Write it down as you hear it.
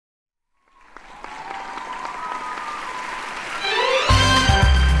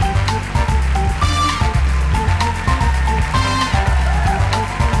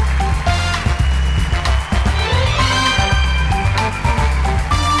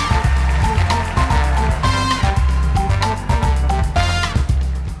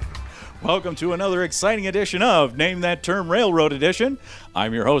Welcome to another exciting edition of Name That Term Railroad Edition.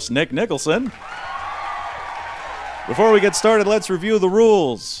 I'm your host, Nick Nicholson. Before we get started, let's review the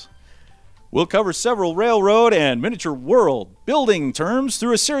rules. We'll cover several railroad and miniature world building terms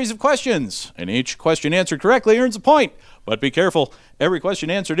through a series of questions, and each question answered correctly earns a point. But be careful, every question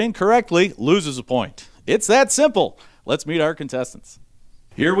answered incorrectly loses a point. It's that simple. Let's meet our contestants.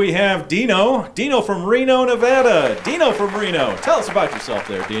 Here we have Dino from Reno, Nevada. Dino from Reno. Tell us about yourself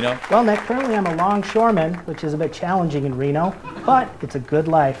there, Dino. Well, Nick, currently I'm a longshoreman, which is a bit challenging in Reno, but it's a good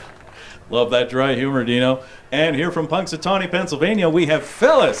life. Love that dry humor, Dino. And here from Punxsutawney, Pennsylvania, we have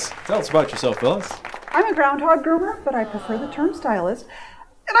Phyllis. Tell us about yourself, Phyllis. I'm a groundhog groomer, but I prefer the term stylist.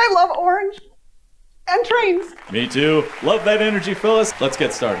 And I love orange and trains. Me too. Love that energy, Phyllis. Let's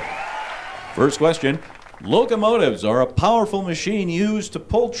get started. First question. Locomotives are a powerful machine used to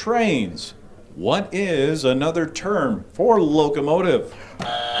pull trains. What is another term for locomotive?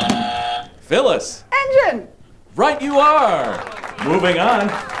 Phyllis. Engine. Right you are. Moving on.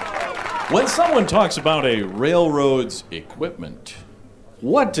 When someone talks about a railroad's equipment,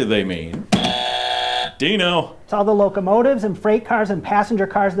 what do they mean? Dino. It's all the locomotives and freight cars and passenger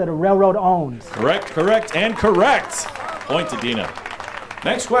cars that a railroad owns. Correct, and correct. Point to Dino.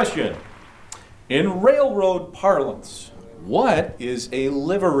 Next question. In railroad parlance, what is a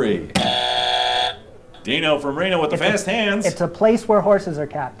livery? Dino from Reno with the fast hands. It's a place where horses are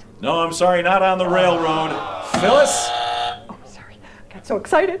kept. No, I'm sorry, not on the railroad. Phyllis? Oh, sorry. I got so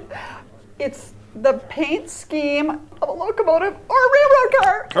excited. It's the paint scheme of a locomotive or a railroad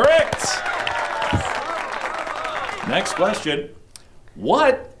car. Correct. Next question.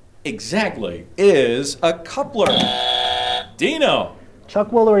 What exactly is a coupler? Dino.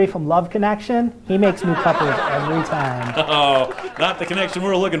 Chuck Woolery from Love Connection, he makes new couplers every time. Oh, not the connection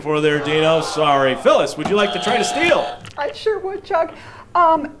we're looking for there, Dino. Sorry. Phyllis, would you like to try to steal? I sure would, Chuck.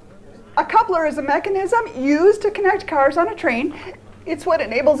 A coupler is a mechanism used to connect cars on a train. It's what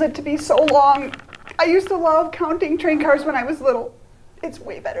enables it to be so long. I used to love counting train cars when I was little. It's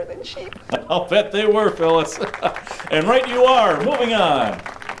way better than sheep. I'll bet they were, Phyllis. And right you are. Moving on.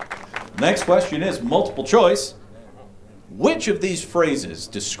 Next question is multiple choice. Which of these phrases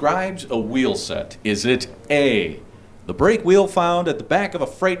describes a wheel set? Is it A, the brake wheel found at the back of a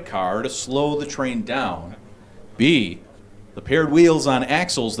freight car to slow the train down? B, the paired wheels on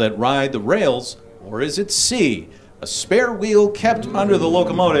axles that ride the rails? Or is it C, a spare wheel kept under the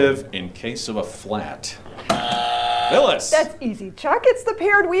locomotive in case of a flat? Phyllis. That's easy, Chuck. It's the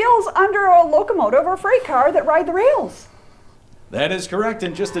paired wheels under a locomotive or freight car that ride the rails. That is correct,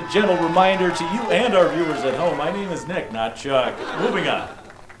 and just a gentle reminder to you and our viewers at home, my name is Nick, not Chuck. Moving on.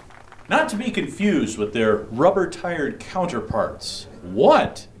 Not to be confused with their rubber-tired counterparts.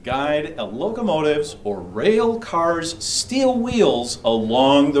 What guide a locomotive's or rail car's steel wheels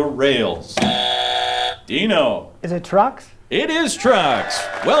along the rails? Dino. Is it trucks? It is trucks.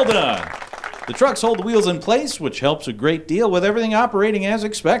 Well done. The trucks hold the wheels in place, which helps a great deal with everything operating as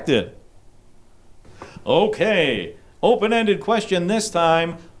expected. Okay. Open-ended question this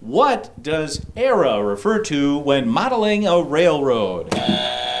time. What does era refer to when modeling a railroad?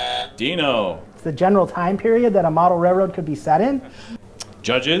 Dino. It's the general time period that a model railroad could be set in.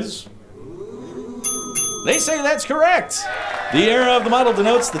 Judges? They say that's correct. The era of the model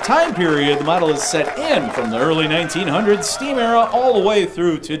denotes the time period the model is set in from the early 1900s steam era all the way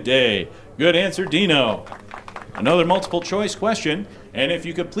through today. Good answer, Dino. Another multiple choice question. And if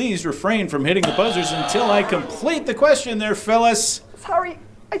you could please refrain from hitting the buzzers until I complete the question there, Phyllis. Sorry,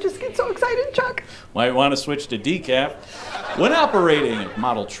 I just get so excited, Chuck. Might want to switch to decaf. When operating a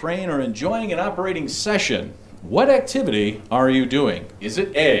model train or enjoying an operating session, what activity are you doing? Is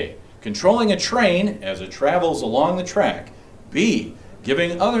it A, controlling a train as it travels along the track? B,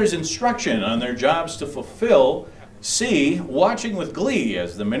 giving others instruction on their jobs to fulfill? C, watching with glee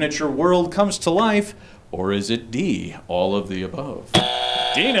as the miniature world comes to life? Or is it D, all of the above?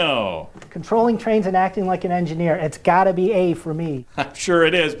 Dino. Controlling trains and acting like an engineer. It's gotta be A for me. I'm sure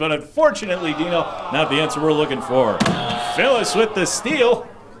it is, but unfortunately, Dino, not the answer we're looking for. Phyllis with the steal.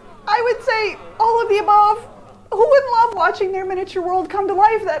 I would say all of the above. Who wouldn't love watching their miniature world come to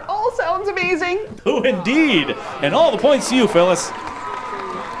life? That all sounds amazing. Who indeed? And all the points to you, Phyllis.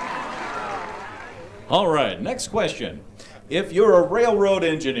 All right, next question. If you're a railroad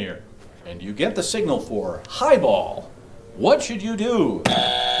engineer, and you get the signal for highball, what should you do?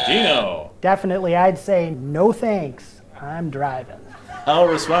 Dino. Definitely, I'd say no thanks. I'm driving. How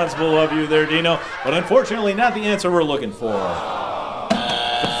responsible of you there, Dino, but unfortunately not the answer we're looking for.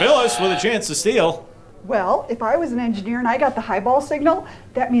 Phyllis with a chance to steal. Well, if I was an engineer and I got the highball signal,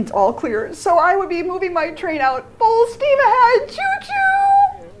 that means all clear. So I would be moving my train out full steam ahead.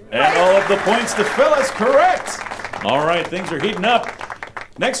 Choo-choo! And all of the points to Phyllis, correct. All right, things are heating up.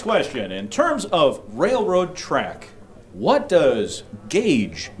 Next question. In terms of railroad track, what does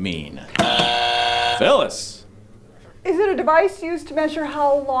gauge mean? Phyllis. Is it a device used to measure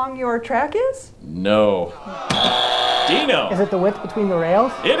how long your track is? No. Dino. Is it the width between the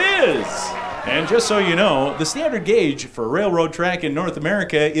rails? It is. And just so you know, the standard gauge for a railroad track in North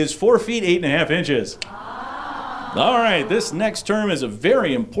America is 4 feet 8.5 inches. All right, this next term is a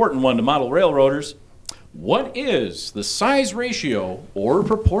very important one to model railroaders. What is the size ratio or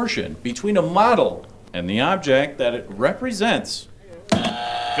proportion between a model and the object that it represents?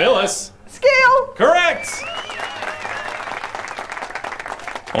 Phyllis. Scale. Correct.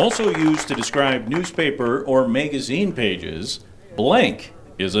 Also used to describe newspaper or magazine pages, blank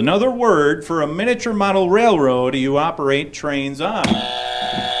is another word for a miniature model railroad you operate trains on.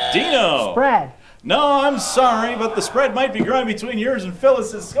 Dino. Spread. No, I'm sorry, but the spread might be growing between yours and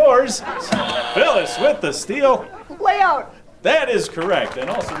Phyllis's scores. Phyllis with the steal. Layout. That is correct, and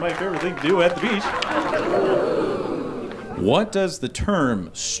also my favorite thing to do at the beach. What does the term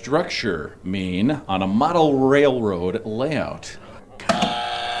structure mean on a model railroad layout?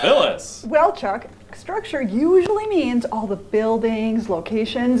 Phyllis. Well, Chuck, structure usually means all the buildings,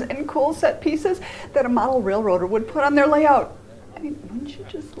 locations, and cool set pieces that a model railroader would put on their layout. I mean, wouldn't you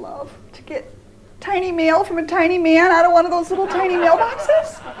just love to get tiny mail from a tiny man out of one of those little tiny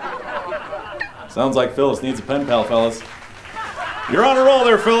mailboxes? Sounds like Phyllis needs a pen pal, fellas. You're on a roll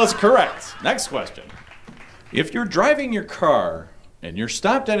there, Phyllis. Correct. Next question. If you're driving your car and you're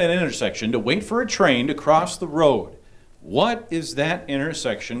stopped at an intersection to wait for a train to cross the road, what is that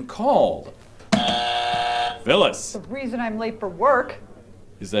intersection called? Phyllis. The reason I'm late for work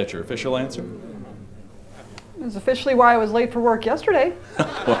Is that your official answer? is officially why I was late for work yesterday.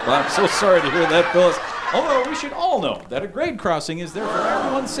 Well, I'm so sorry to hear that, Phyllis. Although we should all know that a grade crossing is there for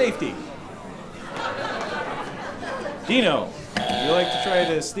everyone's safety. Dino, would you like to try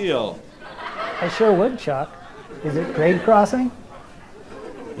to steal? I sure would, Chuck. Is it grade crossing?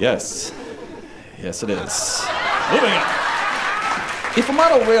 Yes. Yes, it is. Moving on. If a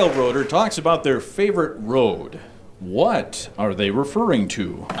model railroader talks about their favorite road, what are they referring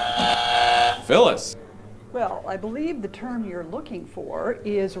to? Phyllis. Well, I believe the term you're looking for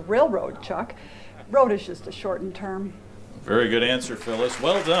is railroad, Chuck. Road is just a shortened term. Very good answer, Phyllis.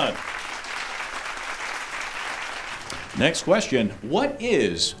 Well done. Next question. What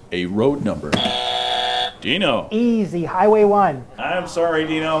is a road number? Dino. Easy, Highway 1. I'm sorry,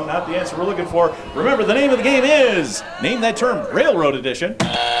 Dino. Not the answer we're looking for. Remember, the name of the game is Name That Term Railroad Edition.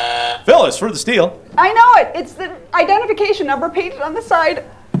 Phyllis for the steal. I know it! It's the identification number painted on the side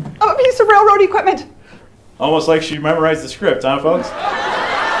of a piece of railroad equipment. Almost like she memorized the script, huh, folks?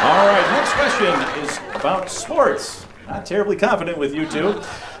 All right, next question is about sports. Not terribly confident with you two.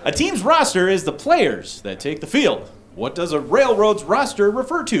 A team's roster is the players that take the field. What does a railroad's roster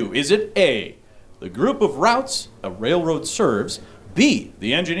refer to? Is it A, the group of routes a railroad serves, B,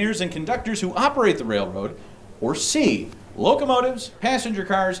 the engineers and conductors who operate the railroad, or C, locomotives, passenger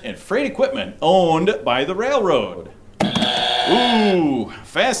cars, and freight equipment owned by the railroad? Ooh,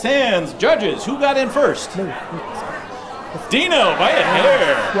 fast hands. Judges, who got in first? Me. Dino, by a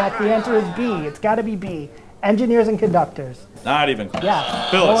hair. Yeah, the answer is B. It's got to be B. Engineers and conductors. Not even close. Yeah,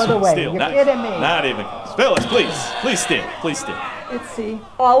 Phyllis, no other way. steal. You're kidding me. Not even close. Phyllis, please steal. Please steal. Let's see.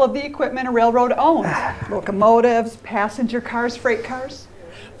 All of the equipment a railroad owns. Locomotives, passenger cars, freight cars.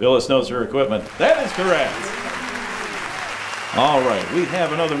 Phyllis knows her equipment. That is correct. All right, we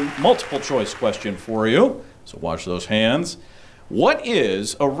have another multiple choice question for you. So watch those hands. What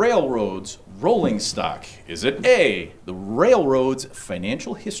is a railroad's rolling stock? Is it A, the railroad's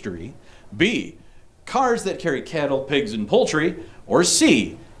financial history, B, cars that carry cattle, pigs, and poultry, or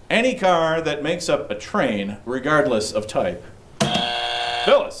C, any car that makes up a train regardless of type?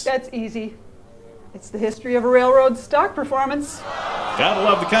 Phyllis. That's easy. It's the history of a railroad's stock performance. Gotta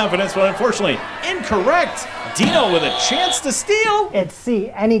love the confidence, but unfortunately incorrect. Dino with a chance to steal. It's C,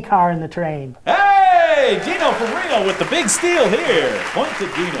 any car in the train. Hey, Dino from Reno with the big steal here. Point to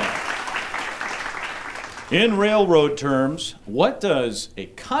Dino. In railroad terms, what does a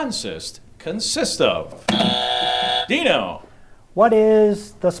consist of? Dino. What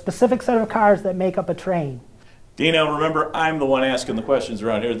is the specific set of cars that make up a train? Dino, remember, I'm the one asking the questions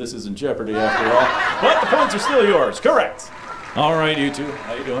around here. This isn't Jeopardy after all. But the points are still yours. Correct. All right, you two.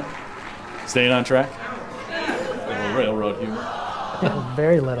 How you doing? Staying on track? A little railroad humor.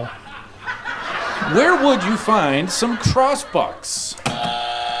 Very little. Where would you find some crossbucks?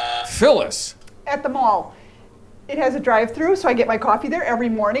 Phyllis. At the mall. It has a drive-through, so I get my coffee there every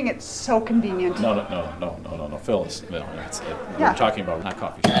morning. It's so convenient. No, Phyllis. No, Yeah. We're talking about not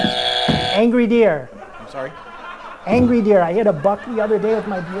coffee shops. Angry deer. I'm sorry? Angry deer. I hit a buck the other day with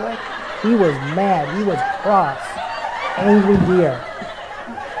my Buick. He was mad. He was cross. Angry deer.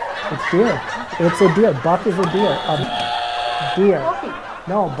 It's deer. It's a deer. Buck is a deer. A deer. Coffee.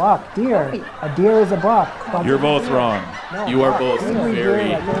 No, buck. Deer. Coffee. A deer is a buck. Buck You're is a both deer. wrong. No, You are buck. both Angry deer, very,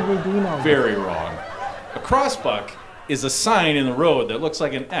 like Angry Dino. very wrong. A crossbuck is a sign in the road that looks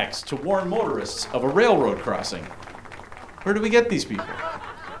like an X to warn motorists of a railroad crossing. Where do we get these people?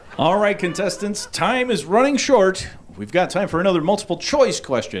 All right, contestants, time is running short. We've got time for another multiple choice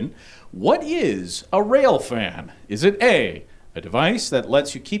question. What is a rail fan? Is it A, a device that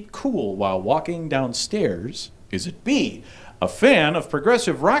lets you keep cool while walking downstairs? Is it B, a fan of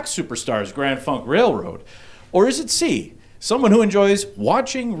progressive rock superstars Grand Funk Railroad? Or is it C, someone who enjoys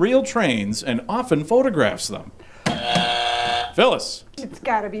watching real trains and often photographs them? Phyllis. It's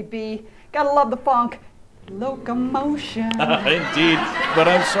gotta be B. Gotta love the funk. Locomotion. Indeed, but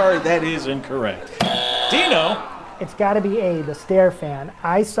I'm sorry, that is incorrect. Dino. It's got to be A, the stair fan.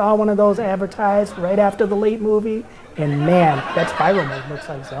 I saw one of those advertised right after the late movie, and man, that spiral mode looks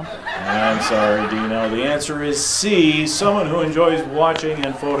like so. I'm sorry, Dino. The answer is C, someone who enjoys watching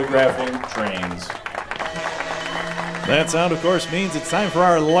and photographing trains. That sound, of course, means it's time for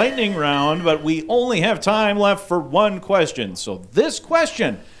our lightning round, but we only have time left for one question. So this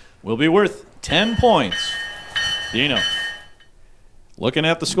question will be worth 10 points. Dino, looking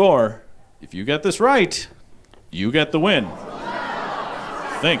at the score, if you get this right, you get the win.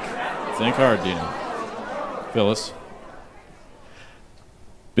 Think hard, Dino. Phyllis.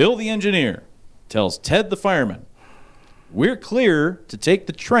 Bill the engineer tells Ted the fireman, "We're clear to take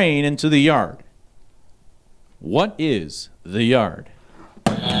the train into the yard." What is the yard?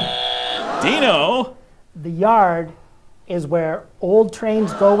 Dino. The yard is where old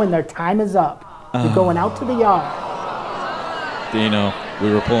trains go when their time is up. You're going out to the yard. Dino,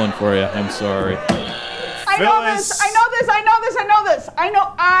 we were pulling for you. I'm sorry. I know this. I know this. I know this. I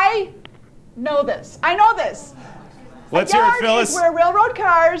know this. I know this. Let's hear it, Yard Phyllis. is where railroad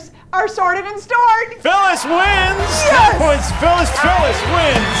cars are sorted and stored. Phyllis wins! Yes! 10 points. Phyllis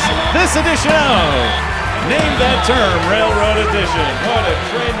wins this edition of Name That Term Railroad Edition. What a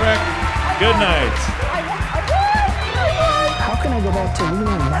train wreck. Good night. How can I go back to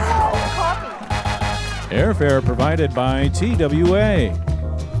Reno now? Coffee. Airfare provided by TWA.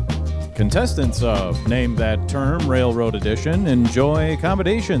 Contestants of Name That Term Railroad Edition enjoy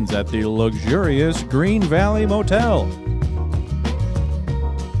accommodations at the luxurious Green Valley Motel.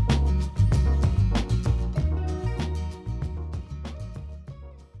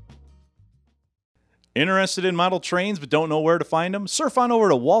 Interested in model trains but don't know where to find them? Surf on over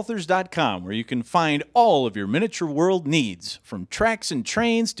to Walthers.com, where you can find all of your miniature world needs. From tracks and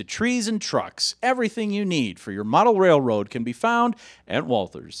trains to trees and trucks, everything you need for your model railroad can be found at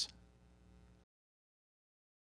Walthers.